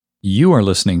You are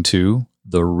listening to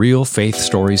the Real Faith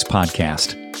Stories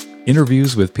podcast,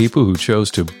 interviews with people who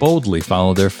chose to boldly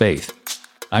follow their faith.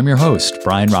 I'm your host,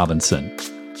 Brian Robinson.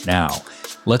 Now,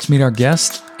 let's meet our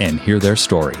guest and hear their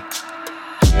story.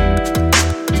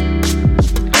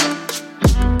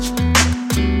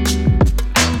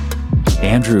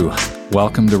 Andrew,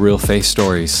 welcome to Real Faith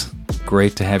Stories.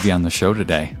 Great to have you on the show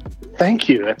today. Thank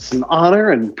you. It's an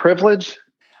honor and privilege.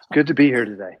 Good to be here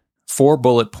today. 4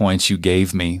 bullet points you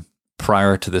gave me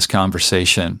prior to this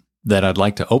conversation that I'd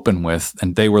like to open with,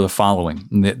 and they were the following.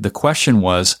 The question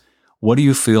was, what do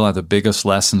you feel are the biggest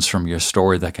lessons from your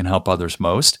story that can help others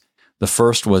most? The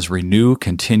first was renew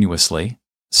continuously.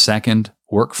 Second,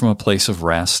 work from a place of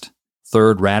rest.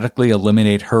 Third, radically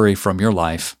eliminate hurry from your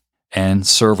life. And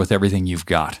serve with everything you've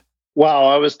got. Wow,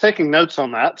 I was taking notes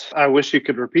on that. I wish you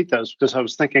could repeat those because I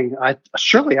was thinking,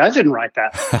 surely I didn't write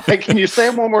that. Hey, can you say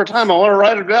it one more time? I want to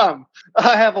write it down.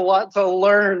 I have a lot to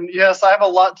learn. Yes, I have a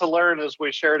lot to learn as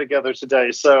we share together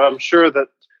today. So I'm sure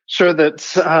that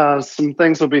some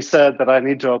things will be said that I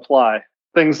need to apply.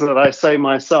 Things that I say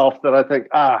myself that I think,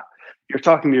 you're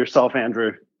talking to yourself,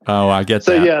 Andrew. Oh, I get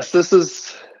that. So yes,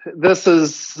 this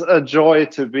is a joy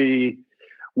to be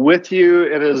with you.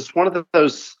 It is one of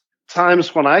those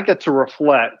times when I get to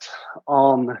reflect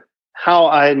on how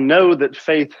I know that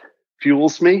faith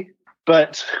fuels me.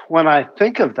 But when I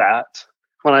think of that,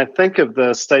 when I think of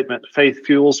the statement, faith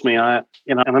fuels me, and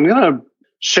I'm going to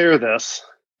share this,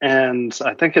 and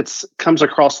I think it comes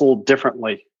across a little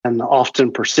differently and often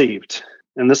perceived.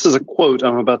 And this is a quote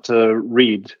I'm about to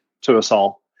read to us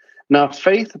all. Now,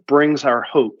 faith brings our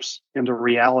hopes into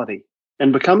reality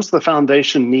and becomes the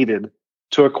foundation needed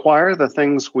to acquire the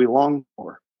things we long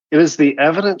for. It is the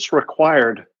evidence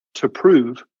required to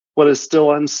prove what is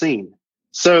still unseen.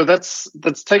 So that's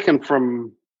taken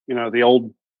from, the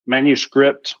old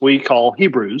manuscript we call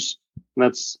Hebrews. And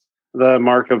that's the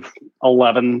mark of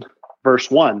 11,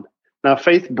 verse 1. Now,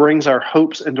 faith brings our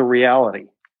hopes into reality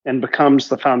and becomes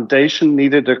the foundation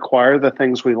needed to acquire the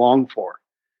things we long for.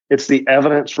 It's the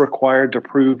evidence required to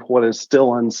prove what is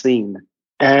still unseen.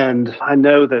 And I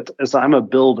know that as I'm a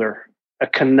builder, a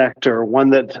connector,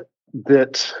 one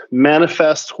that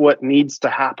manifests what needs to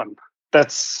happen.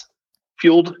 That's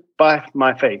fueled by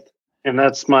my faith. And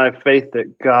that's my faith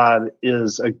that God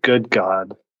is a good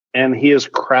God. And He has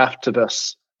crafted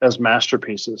us as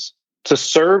masterpieces to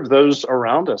serve those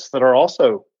around us that are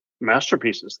also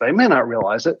masterpieces. They may not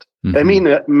realize it. Mm-hmm.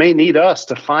 They may need us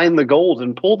to find the gold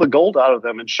and pull the gold out of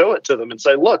them and show it to them and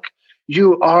say, look,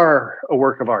 you are a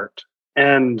work of art.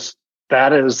 And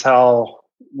that is how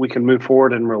we can move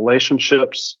forward in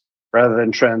relationships rather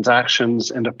than transactions,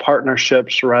 into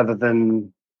partnerships rather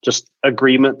than just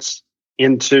agreements,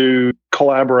 into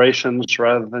collaborations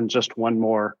rather than just one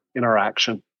more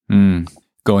interaction.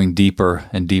 Going deeper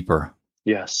and deeper.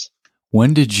 Yes.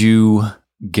 When did you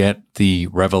get the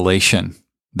revelation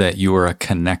that you were a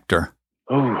connector?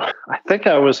 Oh, I think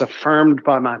I was affirmed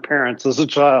by my parents as a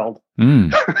child.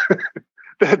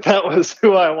 That was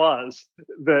who I was.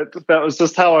 That was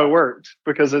just how I worked,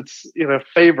 because it's,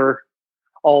 favor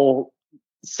all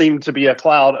seemed to be a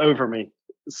cloud over me.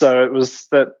 So it was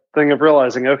that thing of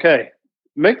realizing, okay,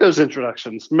 make those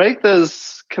introductions, make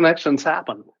those connections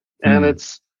happen. And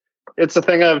it's a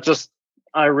thing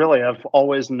I really have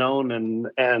always known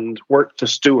and worked to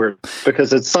steward,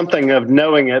 because it's something of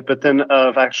knowing it, but then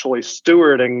of actually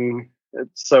stewarding it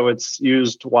so it's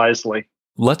used wisely.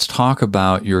 Let's talk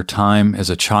about your time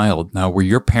as a child. Now, were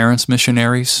your parents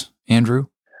missionaries, Andrew?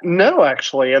 No,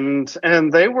 actually. And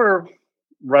they were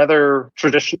rather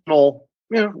traditional,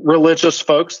 religious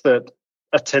folks that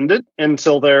attended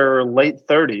until their late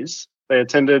 30s. They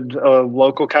attended a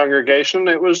local congregation.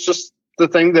 It was just the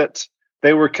thing that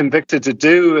they were convicted to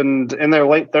do. And in their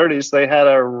late 30s, they had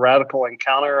a radical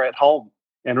encounter at home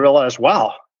and realized,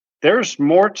 wow, there's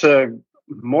more to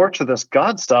this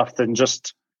God stuff than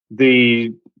just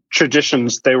the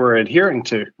traditions they were adhering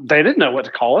to. They didn't know what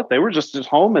to call it. They were just at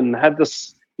home and had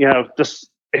this, this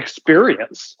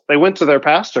experience. They went to their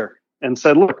pastor and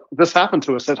said, look, this happened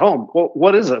to us at home. Well,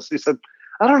 what is this? He said,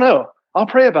 I don't know. I'll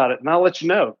pray about it and I'll let you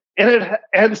know.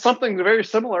 And something very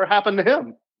similar happened to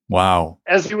him. Wow.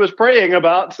 As he was praying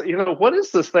about, what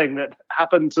is this thing that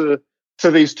happened to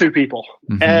these two people?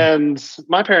 Mm-hmm. And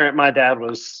my dad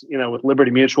was, with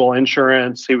Liberty Mutual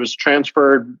Insurance. He was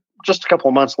transferred just a couple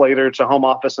of months later to home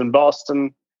office in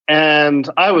Boston. And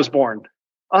I was born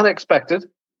unexpected.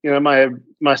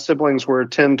 My siblings were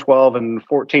 10, 12, and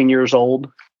 14 years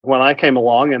old when I came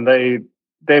along, and they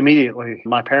immediately,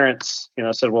 my parents,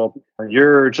 said, well,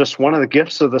 you're just one of the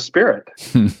gifts of the Spirit,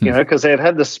 because they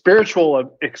had the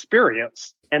spiritual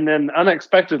experience and then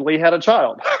unexpectedly had a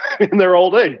child. in their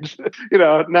old age.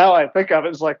 Now I think of it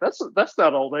as like, that's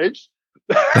not old age.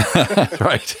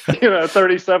 Right.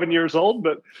 37 years old,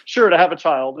 but sure, to have a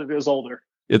child, it is older.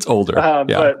 It's older.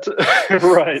 Yeah. But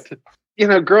right.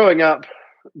 Growing up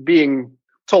being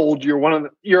told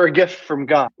you're a gift from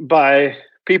God by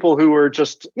people who were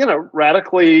just,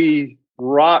 radically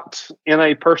rocked in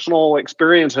a personal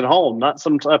experience at home, not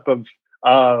some type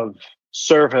of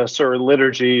service or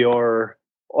liturgy or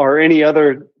any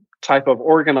other type of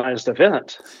organized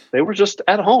event. They were just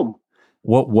at home.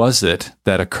 What was it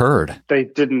that occurred? They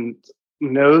didn't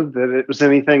know that it was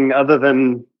anything other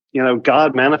than,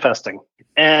 God manifesting.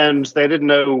 And they didn't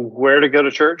know where to go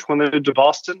to church when they moved to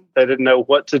Boston. They didn't know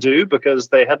what to do because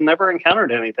they had never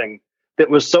encountered anything that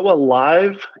was so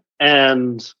alive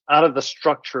and out of the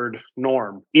structured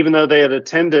norm, even though they had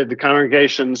attended the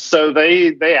congregations. So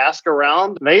they asked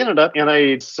around. They ended up in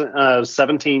a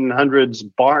 1700s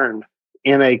barn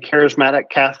in a charismatic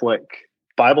Catholic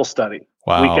Bible study.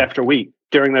 Wow. Week after week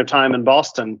during their time in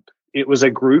Boston. It was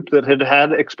a group that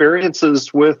had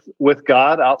experiences with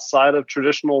God outside of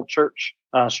traditional church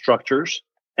structures,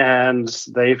 and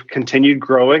they've continued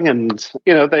growing. And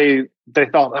they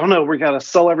thought, oh no, we got to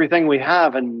sell everything we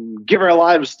have and give our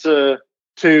lives to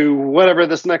whatever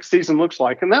this next season looks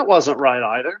like. And that wasn't right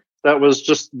either. That was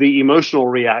just the emotional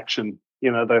reaction,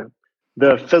 the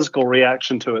physical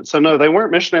reaction to it. So no, they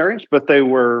weren't missionaries, but they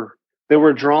were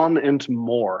drawn into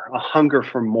more, a hunger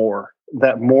for more.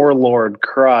 That more Lord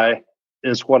cry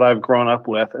is what I've grown up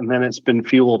with. And then it's been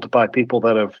fueled by people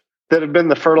that have been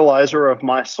the fertilizer of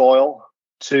my soil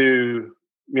to,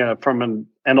 from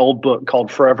an old book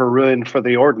called Forever Ruined for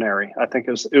the Ordinary. I think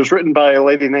it was written by a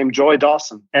lady named Joy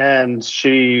Dawson. And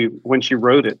when she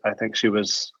wrote it, I think she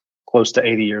was close to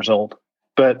 80 years old.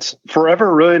 But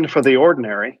forever ruined for the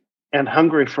ordinary and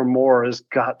hungry for more has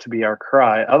got to be our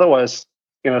cry. Otherwise,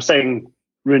 saying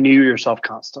renew yourself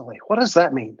constantly. What does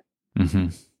that mean? Mm-hmm.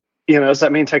 Does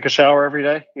that mean take a shower every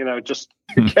day? Just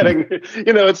getting,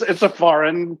 it's a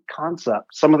foreign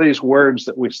concept. Some of these words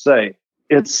that we say,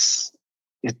 it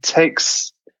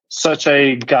takes such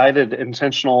a guided,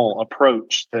 intentional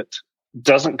approach that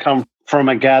doesn't come from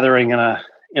a gathering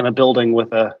in a building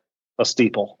with a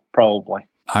steeple, probably.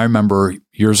 I remember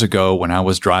years ago when I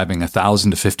was driving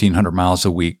 1,000 to 1,500 miles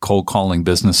a week, cold calling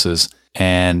businesses.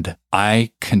 And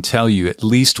I can tell you at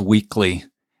least weekly,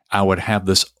 I would have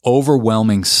this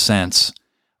overwhelming sense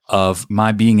of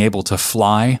my being able to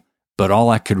fly, but all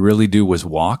I could really do was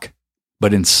walk.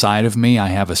 But inside of me, I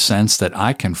have a sense that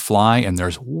I can fly, and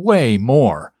there's way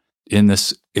more in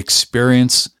this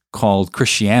experience called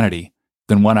Christianity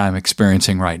than what I'm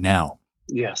experiencing right now.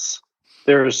 Yes,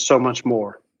 there is so much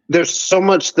more. There's so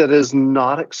much that is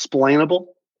not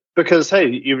explainable. Because, hey,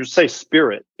 you say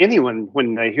spirit. Anyone,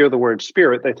 when they hear the word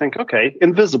spirit, they think, okay,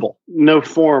 invisible, no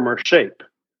form or shape.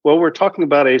 Well, we're talking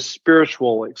about a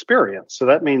spiritual experience. So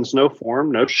that means no form,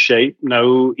 no shape,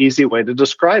 no easy way to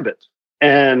describe it.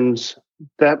 And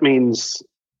that means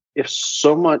if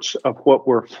so much of what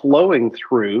we're flowing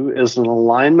through is an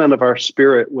alignment of our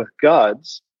spirit with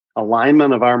God's,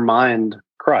 alignment of our mind,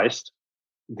 Christ,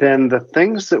 then the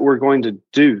things that we're going to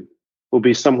do will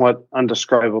be somewhat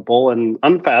undescribable and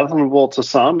unfathomable to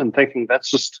some, and thinking that's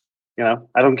just, I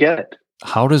don't get it.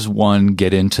 How does one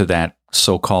get into that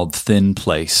so-called thin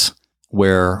place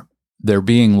where they're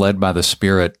being led by the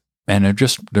Spirit and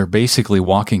they're basically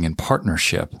walking in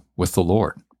partnership with the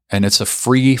Lord? And it's a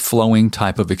free-flowing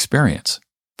type of experience,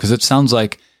 because it sounds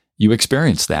like you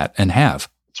experienced that and have.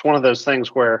 It's one of those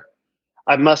things where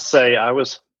I must say I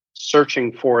was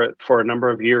searching for it for a number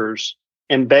of years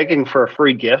and begging for a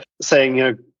free gift,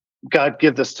 saying, God,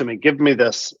 give this to me, give me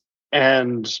this,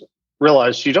 and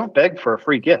realized you don't beg for a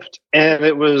free gift. And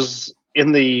it was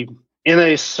in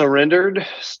a surrendered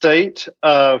state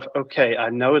of, okay, I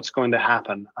know it's going to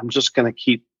happen. I'm just going to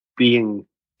keep being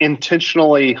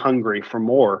intentionally hungry for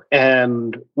more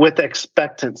and with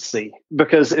expectancy.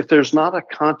 Because if there's not a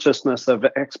consciousness of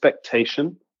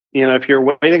expectation, if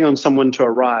you're waiting on someone to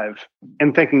arrive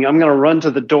and thinking, I'm going to run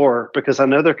to the door because I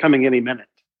know they're coming any minute,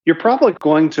 you're probably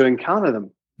going to encounter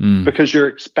them because you're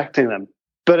expecting them.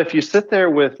 But if you sit there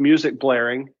with music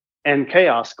blaring and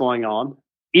chaos going on,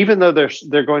 even though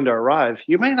they're going to arrive,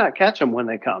 you may not catch them when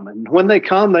they come. And when they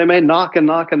come, they may knock and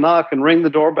knock and knock and ring the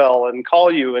doorbell and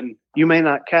call you, and you may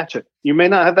not catch it. You may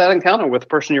not have that encounter with the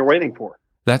person you're waiting for.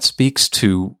 That speaks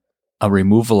to a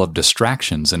removal of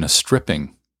distractions and a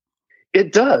stripping.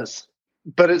 It does,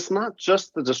 but it's not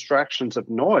just the distractions of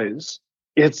noise.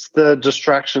 It's the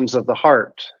distractions of the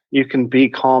heart. You can be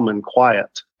calm and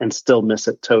quiet and still miss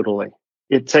it totally.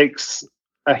 It takes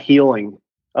a healing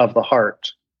of the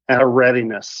heart and a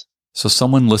readiness So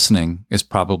someone listening is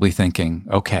probably thinking,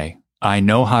 okay, I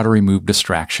know how to remove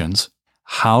distractions.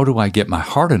 How do I get my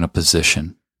heart in a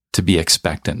position to be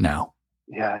expectant now?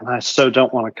 Yeah, and I so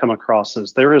don't want to come across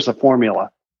as there is a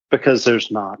formula, because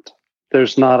there's not.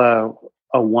 There's not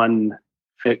a one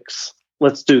fix.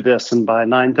 Let's do this, and by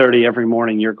 9:30 every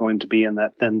morning you're going to be in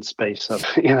that thin space of,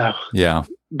 Yeah.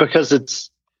 because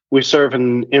we serve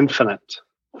an infinite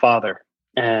Father,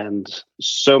 and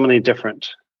so many different,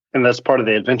 and that's part of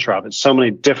the adventure of it, so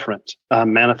many different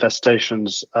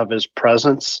manifestations of his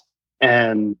presence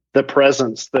and the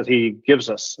presence that he gives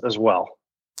us as well.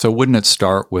 So wouldn't it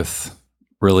start with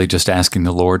really just asking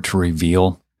the Lord to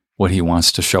reveal what he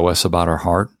wants to show us about our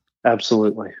heart?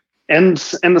 Absolutely. And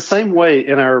in the same way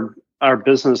in our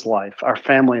business life, our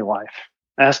family life,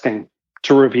 asking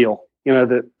to reveal,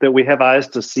 that we have eyes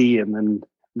to see, and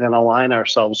then align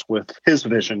ourselves with his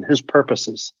vision, his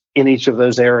purposes in each of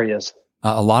those areas.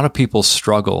 A lot of people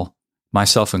struggle,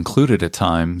 myself included at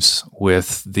times,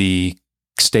 with the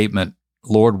statement,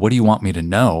 Lord, what do you want me to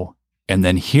know? And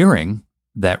then hearing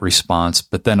that response,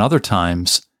 but then other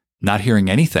times not hearing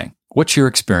anything. What's your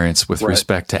experience with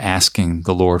respect to asking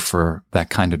the Lord for that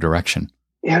kind of direction?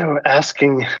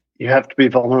 Asking, you have to be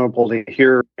vulnerable to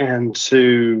hear, and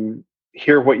to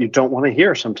hear what you don't want to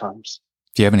hear sometimes.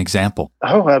 Do you have an example?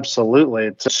 Oh,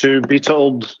 absolutely. To be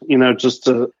told, just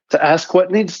to ask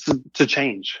what needs to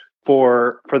change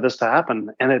for this to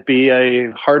happen, and it be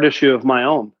a hard issue of my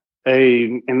own,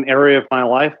 an area of my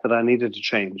life that I needed to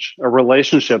change, a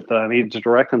relationship that I needed to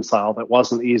reconcile that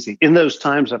wasn't easy. In those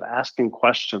times of asking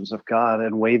questions of God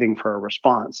and waiting for a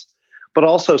response, but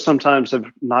also sometimes of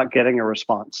not getting a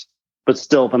response, but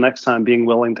still the next time being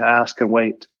willing to ask and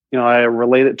wait. I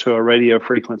relate it to a radio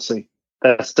frequency.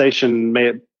 That station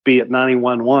may be at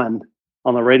 91.1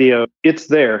 on the radio. It's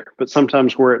there, but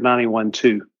sometimes we're at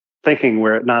 91.2, thinking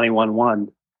we're at 91.1.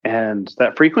 And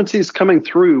that frequency is coming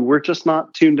through. We're just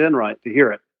not tuned in right to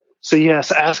hear it. So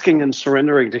yes, asking and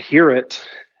surrendering to hear it,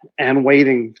 and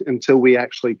waiting until we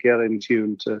actually get in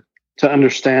tune to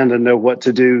understand and know what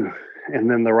to do,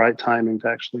 and then the right timing to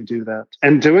actually do that.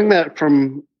 And doing that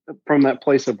from that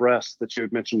place of rest that you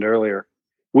had mentioned earlier.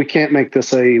 We can't make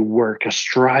this a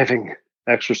striving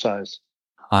exercise.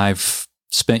 I've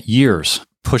spent years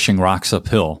pushing rocks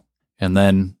uphill, and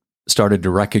then started to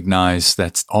recognize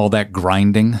that all that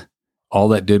grinding, all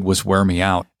that did was wear me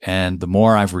out. And the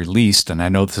more I've released, and I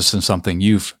know this is something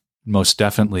you've most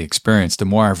definitely experienced, the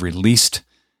more I've released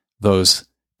those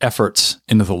efforts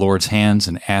into the Lord's hands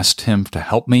and asked him to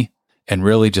help me and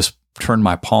really just turn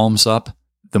my palms up,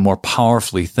 the more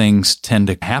powerfully things tend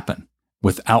to happen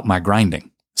without my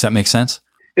grinding. Does that make sense?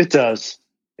 It does.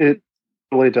 It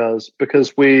really does,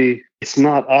 because it's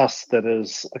not us that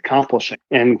is accomplishing.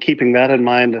 And keeping that in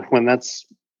mind when that's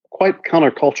quite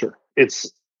counterculture.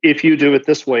 It's, if you do it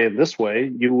this way and this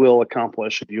way, you will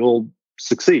accomplish, you'll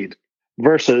succeed.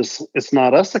 Versus it's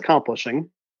not us accomplishing,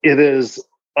 it is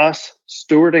us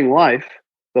stewarding life,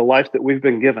 the life that we've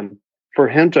been given, for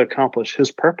him to accomplish his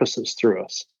purposes through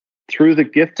us, through the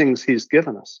giftings he's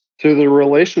given us, through the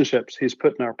relationships he's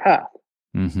put in our path.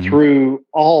 Mm-hmm. Through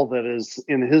all that is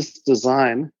in his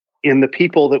design, in the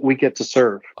people that we get to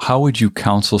serve. How would you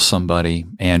counsel somebody,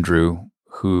 Andrew,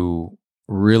 who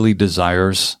really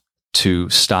desires to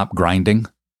stop grinding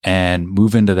and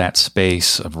move into that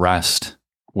space of rest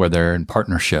where they're in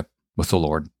partnership with the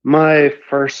Lord? My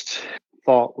first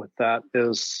thought with that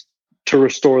is to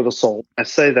restore the soul. I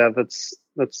say that's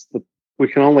we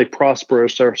can only prosper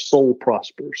as our soul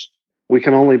prospers. We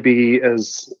can only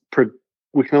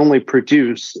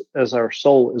produce as our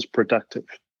soul is productive.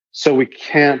 So we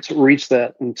can't reach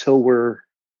that until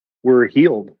we're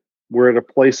healed. We're at a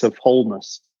place of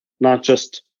wholeness, not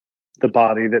just the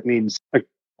body that needs a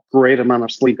great amount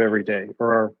of sleep every day,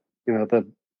 or the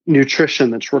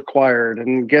nutrition that's required,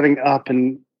 and getting up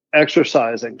and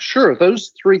exercising. Sure,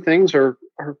 those three things are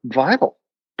vital.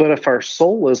 But if our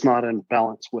soul is not in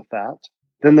balance with that,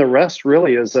 then the rest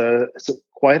really is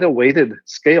quite a weighted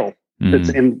scale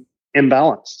that's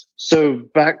imbalanced. So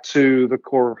back to the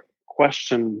core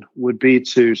question would be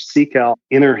to seek out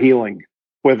inner healing,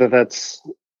 whether that's,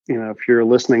 if you're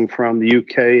listening from the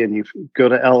UK and you go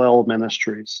to LL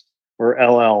Ministries, or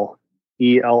ELLEL,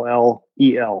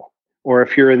 or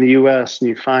if you're in the US and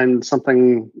you find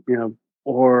something,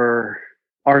 or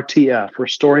RTF,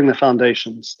 Restoring the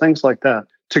Foundations, things like that,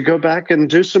 to go back and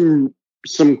do some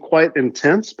quite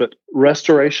intense but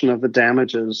restoration of the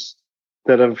damages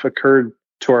that have occurred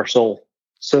to our soul,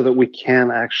 so that we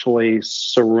can actually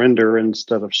surrender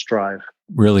instead of strive.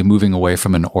 Really moving away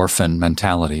from an orphan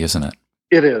mentality, isn't it?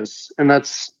 It is. And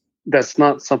that's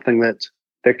not something that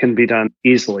that can be done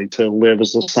easily to live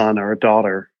as a son or a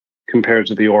daughter compared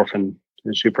to the orphan,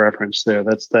 as you referenced there.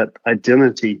 That's that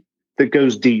identity that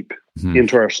goes deep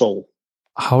into our soul.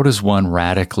 How does one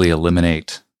radically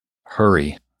eliminate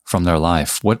hurry from their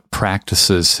life? What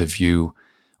practices have you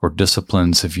or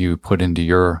disciplines have you put into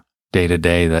your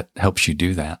day-to-day that helps you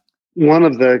do that? One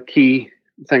of the key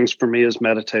things for me is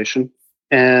meditation.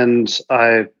 And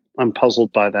I'm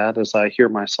puzzled by that as I hear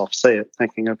myself say it,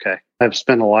 thinking, okay, I've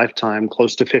spent a lifetime,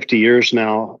 close to 50 years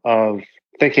now, of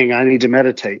thinking I need to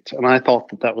meditate. And I thought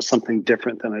that that was something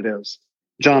different than it is.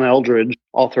 John Eldredge,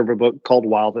 author of a book called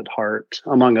Wild at Heart,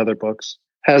 among other books,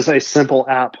 has a simple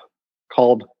app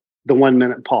called the 1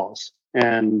 Minute Pause.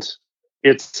 And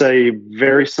it's a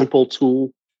very simple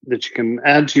tool that you can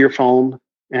add to your phone.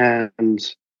 And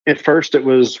at first it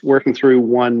was working through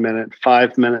 1 minute,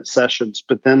 5-minute sessions,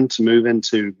 but then to move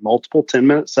into multiple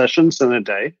 10-minute sessions in a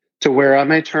day to where I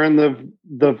may turn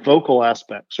the vocal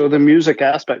aspects or the music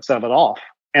aspects of it off.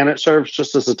 And it serves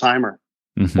just as a timer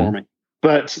for me.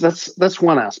 But that's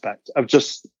one aspect of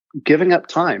just giving up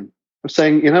time, of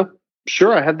saying,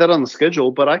 sure, I had that on the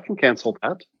schedule, but I can cancel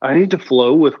that. I need to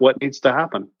flow with what needs to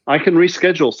happen. I can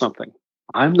reschedule something.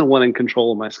 I'm the one in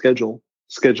control of my schedule.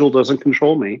 Schedule doesn't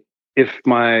control me. If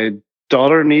my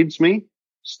daughter needs me,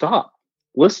 stop,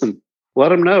 listen, let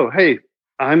them know, hey,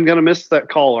 I'm going to miss that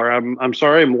call, or I'm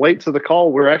sorry, I'm late to the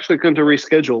call. We're actually going to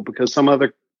reschedule because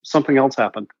something else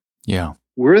happened. Yeah.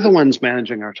 We're the ones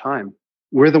managing our time.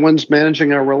 We're the ones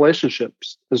managing our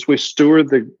relationships as we steward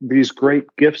these great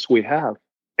gifts we have,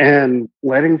 and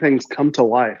letting things come to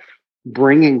life,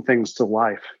 bringing things to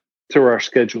life through our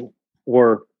schedule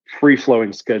or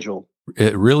free-flowing schedule.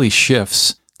 It really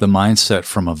shifts the mindset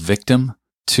from a victim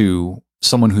to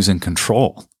someone who's in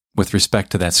control with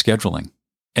respect to that scheduling.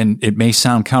 And it may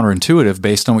sound counterintuitive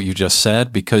based on what you just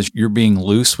said, because you're being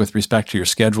loose with respect to your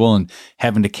schedule and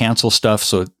having to cancel stuff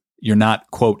so you're not,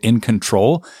 quote, in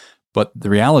control. But the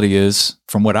reality is,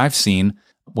 from what I've seen,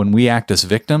 when we act as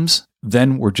victims,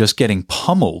 then we're just getting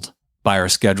pummeled by our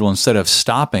schedule instead of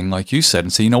stopping, like you said,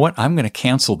 and say, you know what, I'm going to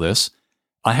cancel this.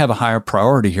 I have a higher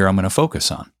priority here I'm going to focus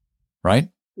on, right?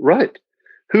 Right.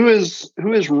 Who is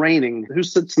reigning? Who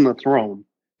sits in the throne?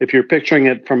 If you're picturing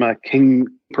it from a king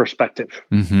perspective,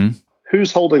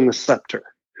 who's holding the scepter?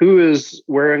 Who is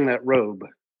wearing that robe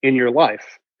in your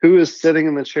life? Who is sitting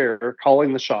in the chair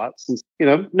calling the shots?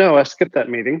 And, no, I skipped that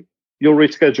meeting. You'll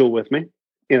reschedule with me,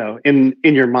 in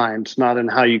your mind, not in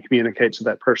how you communicate to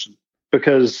that person.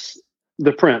 Because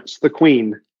the prince, the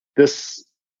queen, this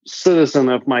citizen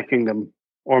of my kingdom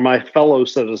or my fellow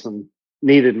citizen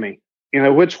needed me.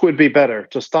 Which would be better,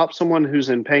 to stop someone who's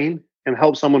in pain and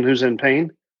help someone who's in pain,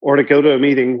 or to go to a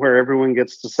meeting where everyone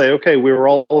gets to say, okay, we were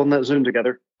all in that Zoom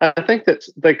together? I think that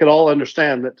they could all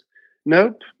understand that,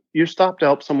 nope, you stopped to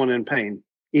help someone in pain,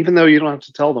 even though you don't have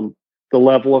to tell them the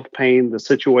level of pain, the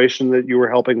situation that you were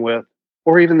helping with,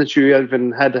 or even that you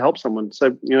even had to help someone.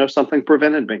 So, something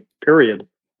prevented me, period.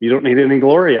 You don't need any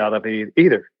glory out of it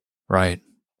either. Right.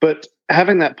 But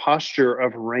having that posture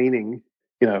of reigning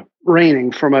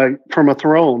from a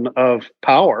throne of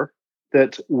power,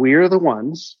 that we're the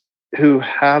ones who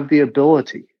have the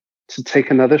ability to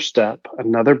take another step,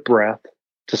 another breath,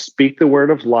 to speak the word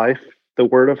of life, the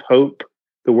word of hope,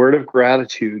 the word of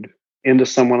gratitude into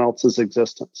someone else's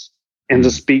existence, and to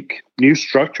speak new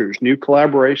structures, new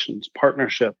collaborations,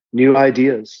 partnership, new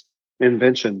ideas,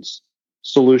 inventions,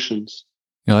 solutions.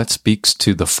 That speaks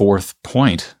to the fourth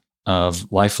point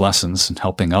of life lessons and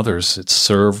helping others. It's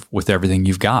serve with everything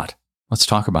you've got. Let's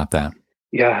talk about that.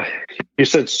 Yeah. You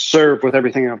said serve with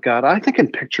everything I've got. I think in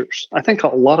pictures. I think a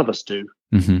lot of us do.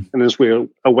 And as we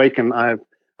awaken, I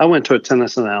went to a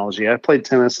tennis analogy. I played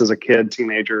tennis as a kid,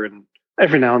 teenager, and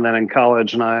every now and then in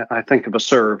college, and I think of a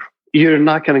serve. You're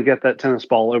not going to get that tennis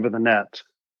ball over the net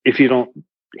if you don't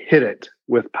hit it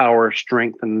with power,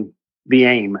 strength, and the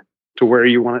aim to where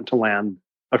you want it to land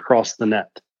across the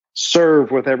net.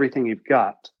 Serve with everything you've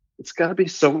got. It's got to be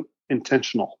so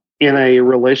intentional. In a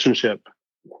relationship,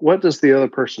 what does the other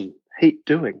person hate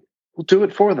doing? Well, do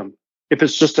it for them. If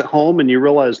it's just at home and you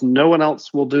realize no one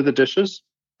else will do the dishes,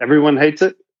 everyone hates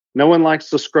it. No one likes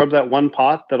to scrub that one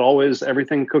pot that always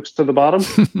everything cooks to the bottom.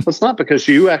 It's not because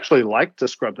you actually like to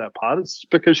scrub that pot. It's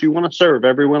because you want to serve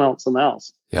everyone else in the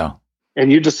house. Yeah.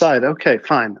 And you decide, okay,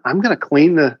 fine. I'm going to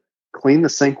clean the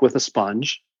sink with a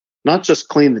sponge. Not just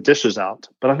clean the dishes out,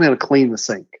 but I'm going to clean the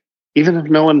sink. Even if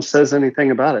no one says anything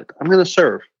about it, I'm going to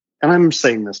serve. And I'm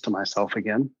saying this to myself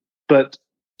again, but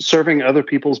serving other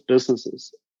people's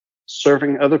businesses,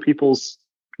 serving other people's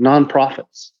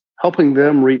nonprofits, helping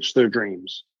them reach their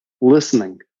dreams,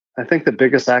 listening. I think the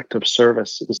biggest act of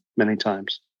service is many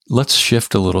times Let's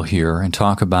shift a little here and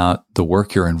talk about the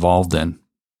work you're involved in.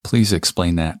 Please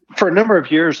explain that. For a number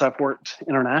of years, I've worked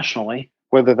internationally,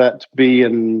 whether that be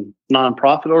in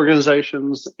nonprofit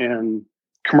organizations and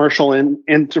commercial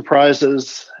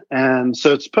enterprises. And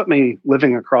so it's put me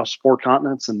living across 4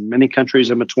 continents and many countries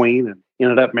in between, and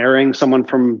ended up marrying someone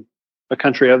from a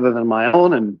country other than my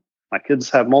own. And my kids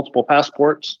have multiple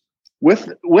passports. With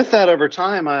that, over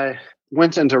time, I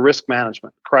went into risk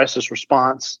management, crisis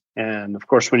response. And of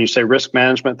course, when you say risk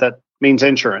management, that means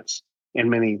insurance in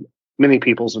many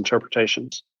people's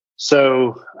interpretations.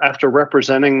 So after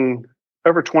representing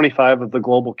over 25 of the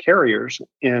global carriers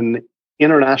in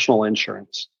international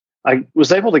insurance, I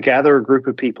was able to gather a group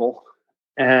of people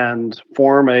and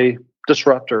form a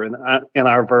disruptor in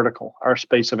our vertical, our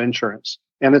space of insurance.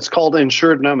 And it's called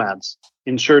Insured Nomads,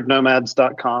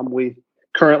 insurednomads.com. We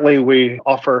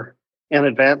offer an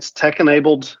advanced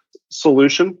tech-enabled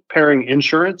solution pairing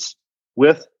insurance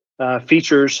with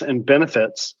features and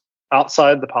benefits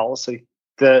outside the policy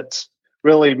that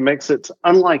really makes it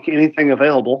unlike anything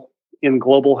available in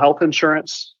global health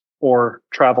insurance or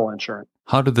travel insurance.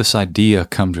 How did this idea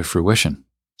come to fruition?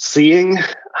 Seeing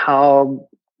how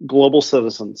global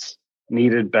citizens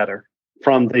needed better,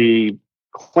 from the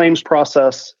claims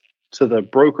process to the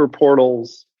broker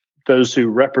portals, those who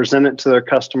represent it to their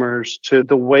customers, to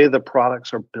the way the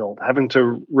products are built, having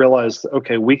to realize,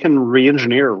 okay, we can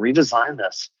re-engineer, redesign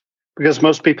this, because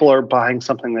most people are buying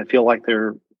something they feel like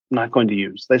they're not going to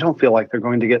use. They don't feel like they're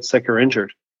going to get sick or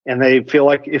injured. And they feel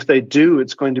like if they do,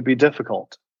 it's going to be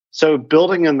difficult. So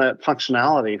building in that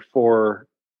functionality for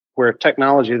where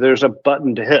technology, there's a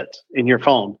button to hit in your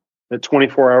phone that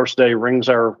 24 hours a day rings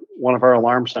one of our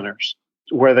alarm centers,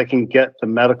 where they can get the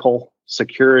medical,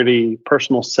 security,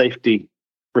 personal safety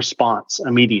response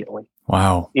immediately.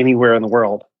 Wow. Anywhere in the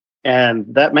world. And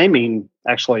that may mean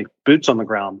actually boots on the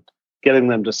ground, getting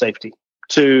them to safety,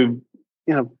 to,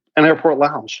 an airport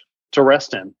lounge to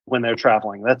rest in when they're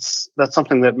traveling. That's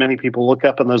something that many people look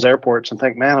up in those airports and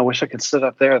think, man, I wish I could sit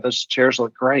up there. Those chairs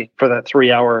look great for that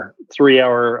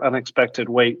 3-hour unexpected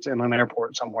wait in an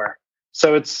airport somewhere.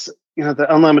 So it's,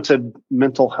 the unlimited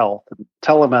mental health and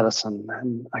telemedicine,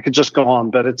 and I could just go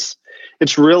on, but it's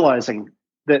realizing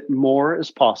that more is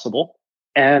possible,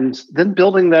 and then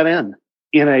building that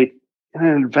in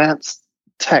an advanced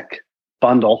tech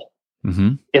bundle,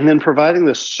 and then providing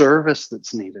the service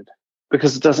that's needed,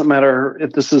 because it doesn't matter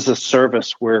if this is a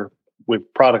service where we've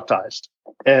productized.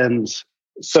 And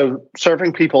so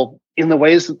serving people in the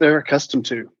ways that they're accustomed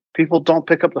to. People don't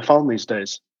pick up the phone these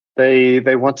days.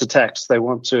 They want to text, they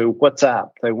want to WhatsApp,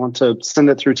 they want to send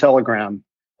it through Telegram,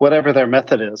 whatever their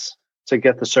method is to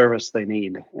get the service they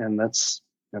need. And that's,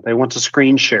 they want to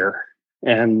screen share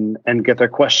and get their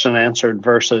question answered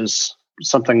versus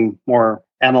something more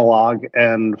analog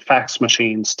and fax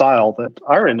machine style that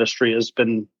our industry has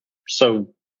been so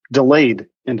delayed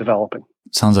in developing.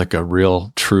 Sounds like a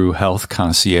real true health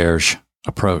concierge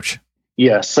approach.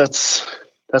 Yes, that's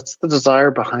the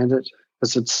desire behind it,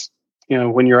 because it's,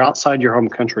 when you're outside your home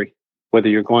country, whether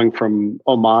you're going from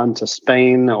Oman to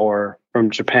Spain or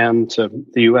from Japan to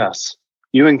the US,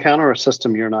 you encounter a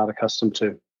system you're not accustomed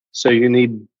to. So you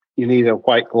need a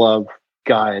white glove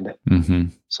guide,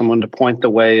 someone to point the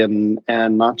way, and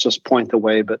not just point the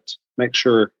way, but make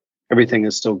sure everything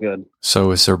is still good. So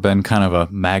has there been kind of a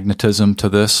magnetism to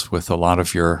this with a lot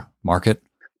of your market?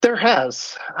 There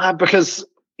has, because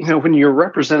when you're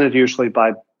represented usually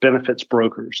by benefits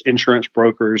brokers, insurance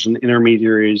brokers, and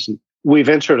intermediaries, and we've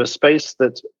entered a space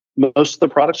that most of the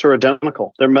products are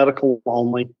identical. They're medical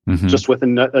only, just with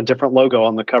a different logo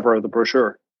on the cover of the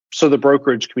brochure. So the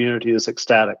brokerage community is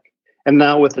ecstatic. And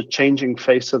now with the changing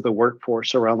face of the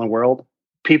workforce around the world,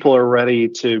 people are ready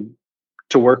to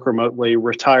work remotely,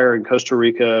 retire in Costa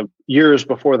Rica years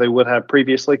before they would have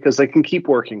previously, because they can keep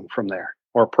working from there,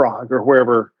 or Prague, or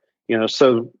wherever,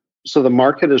 so the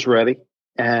market is ready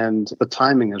and the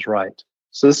timing is right.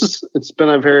 So it's been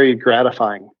a very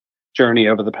gratifying journey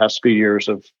over the past few years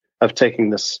of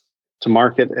taking this to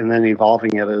market and then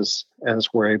evolving it as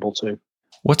we're able to.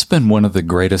 What's been one of the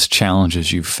greatest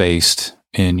challenges you've faced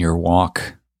in your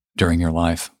walk during your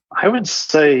life? I would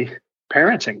say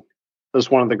parenting is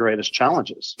one of the greatest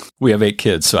challenges. We have 8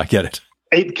 kids, so I get it.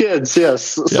 8 kids,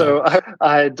 yes. Yeah. So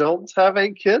I don't have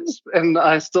 8 kids, and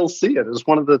I still see it as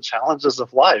one of the challenges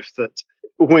of life, that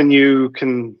when you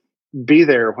can be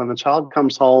there when the child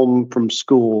comes home from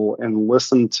school and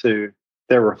listen to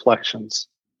their reflections,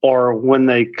 or when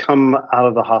they come out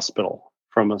of the hospital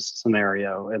from a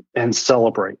scenario and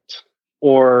celebrate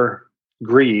or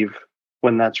grieve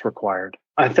when that's required.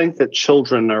 I think that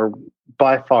children are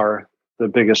by far the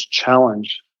biggest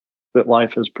challenge that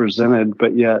life has presented,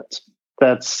 but yet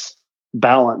that's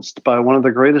balanced by one of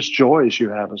the greatest joys you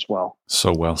have as well.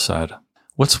 So well said.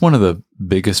 What's one of the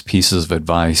biggest pieces of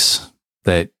advice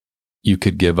that you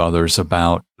could give others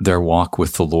about their walk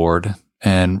with the Lord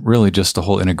and really just the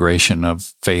whole integration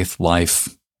of faith,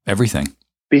 life, everything?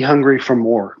 Be hungry for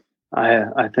more.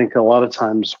 I think a lot of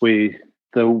times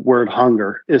the word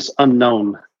hunger is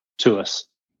unknown to us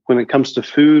when it comes to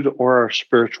food or our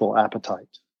spiritual appetite.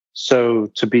 So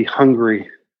to be hungry,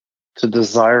 to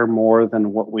desire more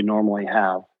than what we normally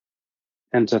have,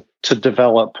 and to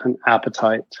develop an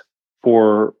appetite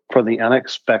for the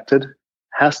unexpected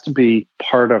has to be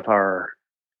part of our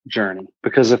journey.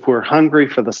 Because if we're hungry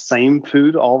for the same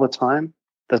food all the time,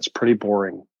 that's pretty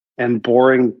boring. And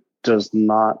boring does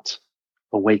not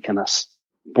awaken us.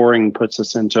 Boring puts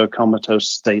us into a comatose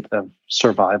state of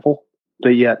survival.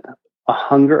 But yet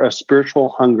a spiritual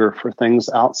hunger for things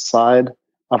outside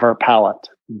of our palate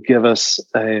give us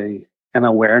an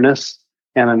awareness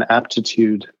and an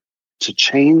aptitude to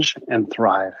change and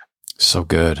thrive. So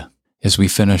good. As we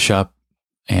finish up,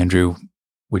 Andrew,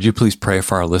 would you please pray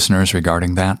for our listeners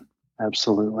regarding that?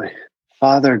 Absolutely.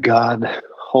 Father God,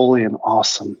 holy and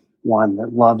awesome one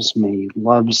that loves me,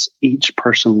 loves each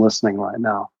person listening right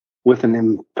now with an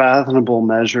unfathomable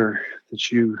measure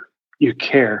that you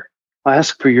care. I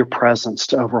ask for your presence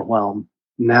to overwhelm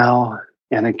now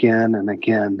and again and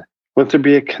again. Let there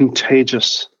be a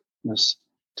contagiousness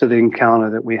to the encounter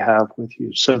that we have with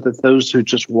you, so that those who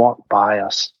just walk by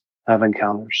us have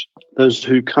encounters. Those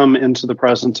who come into the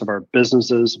presence of our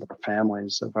businesses, of our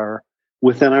families,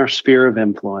 within our sphere of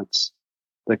influence,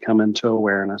 that come into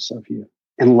awareness of you.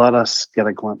 And let us get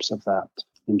a glimpse of that.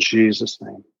 In Jesus'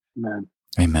 name, amen.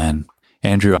 Amen.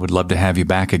 Andrew, I would love to have you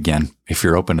back again if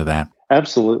you're open to that.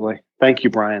 Absolutely. Thank you,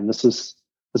 Brian. This is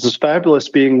fabulous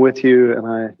being with you. And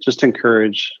I just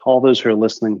encourage all those who are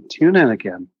listening, tune in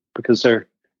again, because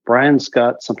Brian's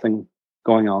got something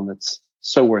going on that's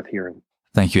so worth hearing.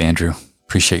 Thank you, Andrew.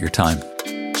 Appreciate your time.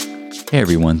 Hey,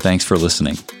 everyone. Thanks for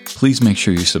listening. Please make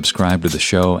sure you subscribe to the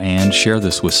show and share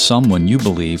this with someone you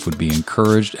believe would be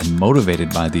encouraged and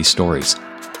motivated by these stories.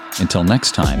 Until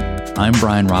next time, I'm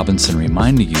Brian Robinson,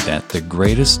 reminding you that the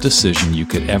greatest decision you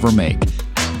could ever make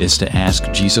is to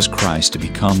ask Jesus Christ to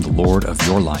become the Lord of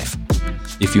your life.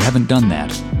 If you haven't done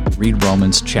that, read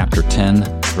Romans chapter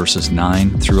 10, verses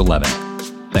 9 through 11.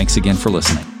 Thanks again for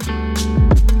listening.